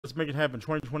Let's make it happen.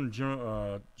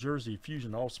 2020 Jersey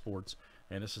Fusion All Sports.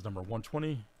 And this is number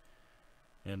 120.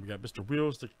 And we got Mr.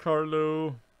 Wheels to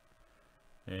Carlo.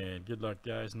 And good luck,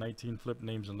 guys. 19 flip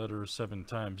names and letters 7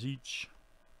 times each.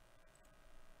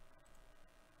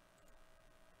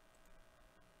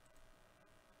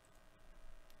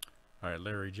 All right,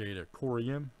 Larry J to Corey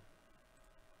M.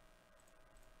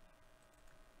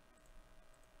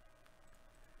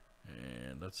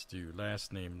 And let's do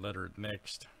last name letter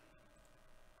next.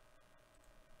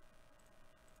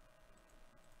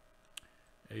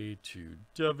 A to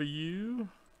W.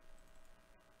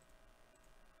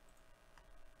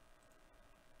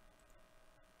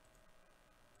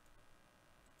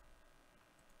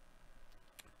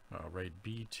 All right,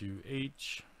 B to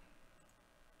H.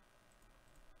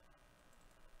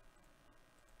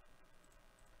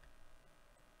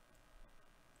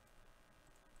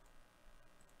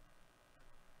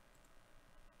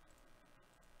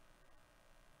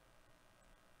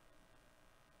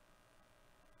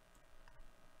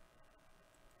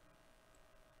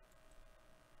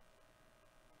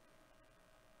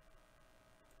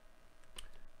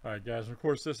 All right, guys, and of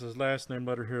course, this is last name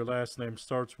letter here. Last name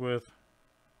starts with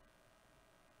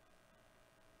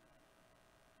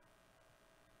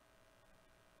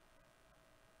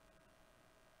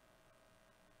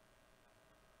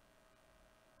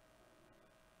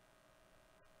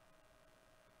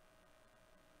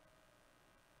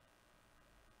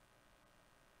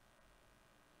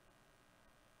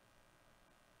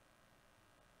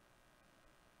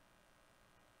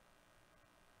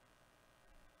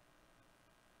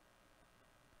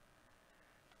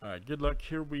all right, good luck.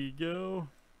 Here we go.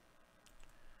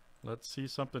 Let's see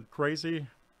something crazy.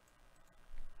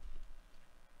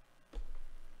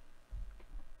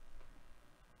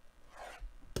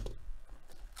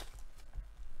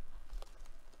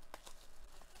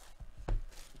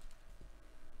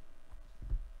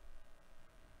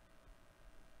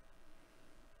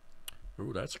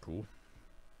 Ooh, that's cool.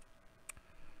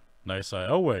 Nice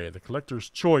Elway, the collector's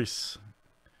choice.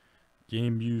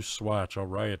 Game use swatch. All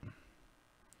right.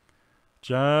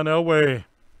 John Elway.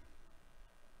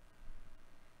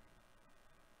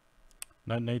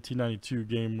 Not 1992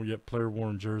 game we get player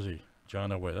worn jersey. John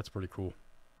Elway. That's pretty cool.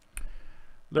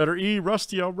 Letter E,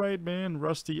 Rusty. All right, man.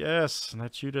 Rusty S. And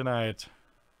that's you tonight.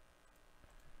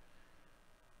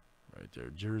 Right there.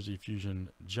 Jersey Fusion.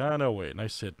 John Elway.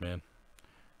 Nice hit, man.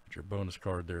 Get your bonus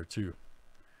card there, too.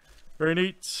 Very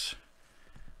neat.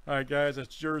 All right, guys.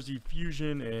 That's Jersey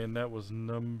Fusion. And that was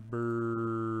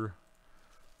number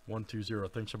 120.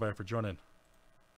 Thanks, everybody, for joining.